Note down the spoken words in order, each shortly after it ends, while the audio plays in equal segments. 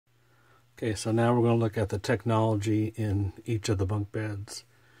Okay, so now we're going to look at the technology in each of the bunk beds.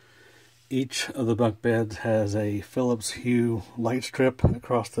 Each of the bunk beds has a Philip Hues light strip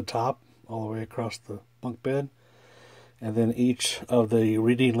across the top, all the way across the bunk bed. And then each of the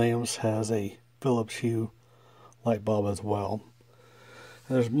reading lamps has a Philip Hues light bulb as well.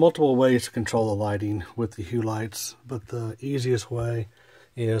 And there's multiple ways to control the lighting with the Hue lights, but the easiest way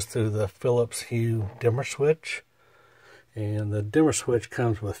is through the Philip Hues dimmer switch. And the dimmer switch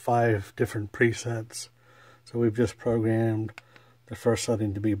comes with 5 different presets. So we've just programmed the first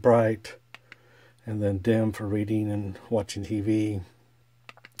setting to be bright, and then dim for reading and watching TV.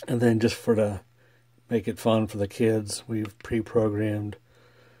 And then just to make it fun for the kids, we've pre-programmed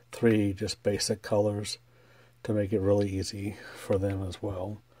 3 just basic colors to make it really easy for them as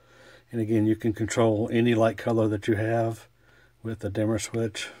well. And again, you can control any light color that you have with the dimmer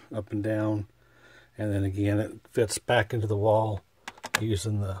switch up and down. And then again, it fits back into the wall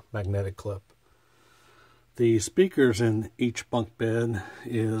using the magnetic clip. The speakers in each bunk bed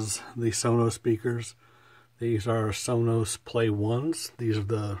is the Sonos speakers. These are Sonos Play 1s. These are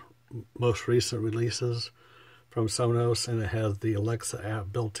the most recent releases from Sonos, and it has the Alexa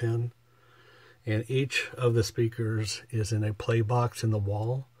app built in. And each of the speakers is in a play box in the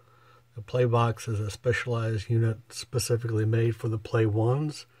wall. The play box is a specialized unit specifically made for the Play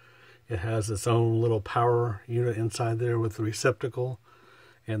 1s. It has its own little power unit inside there with the receptacle,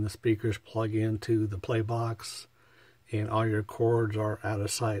 and the speakers plug into the play box, and all your cords are out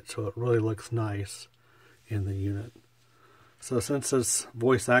of sight, so it really looks nice in the unit. So since it's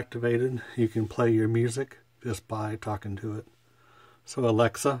voice activated, you can play your music just by talking to it. So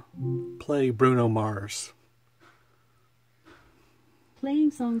Alexa, play Bruno Mars.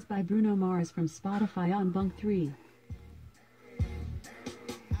 Playing songs by Bruno Mars from Spotify on Bunk 3.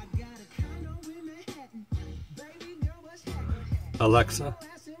 Alexa,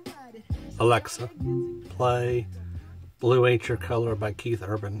 play Blue Ain't Your Color by Keith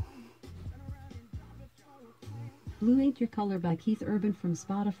Urban. Blue Ain't Your Color by Keith Urban from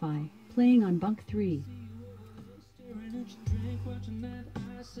Spotify, playing on Bunk 3.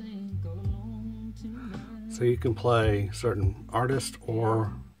 So you can play certain artists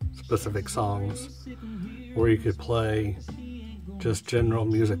or specific songs, or you could play just general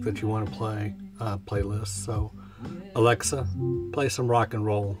music that you want to play, playlists. So Alexa, play some rock and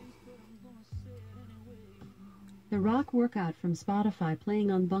roll. The Rock Workout from Spotify,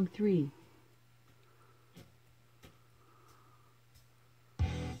 playing on Bunk 3.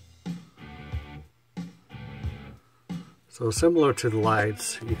 So similar to the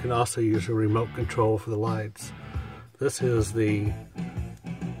lights, you can also use a remote control for the lights. This is the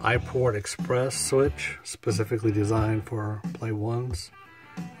Iport Xpress switch, specifically designed for Play 1s.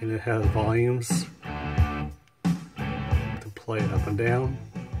 And it has volumes to play it up and down.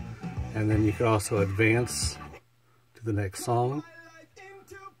 And then you can also advance to the next song.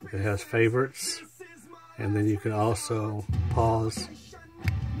 It has favorites. And then you can also pause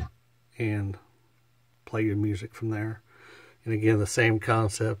and play your music from there. And again, the same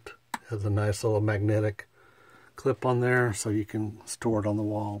concept, has a nice little magnetic clip on there so you can store it on the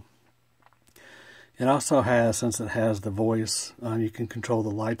wall. It also has, since it has the voice, you can control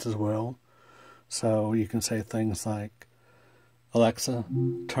the lights as well. So you can say things like, Alexa,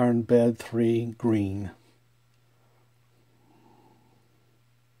 turn bed 3 green.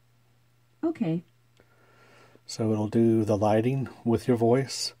 Okay. So it'll do the lighting with your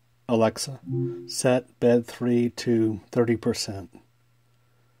voice. Alexa, set bed 3 to 30%.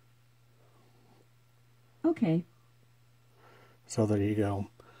 Okay. So there you go.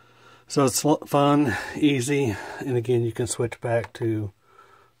 So it's fun, easy, and again you can switch back to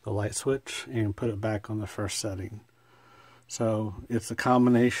the light switch and put it back on the first setting. So it's a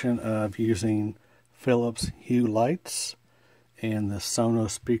combination of using Philip Hues lights and the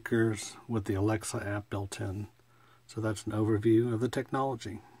Sonos speakers with the Alexa app built in. So that's an overview of the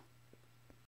technology.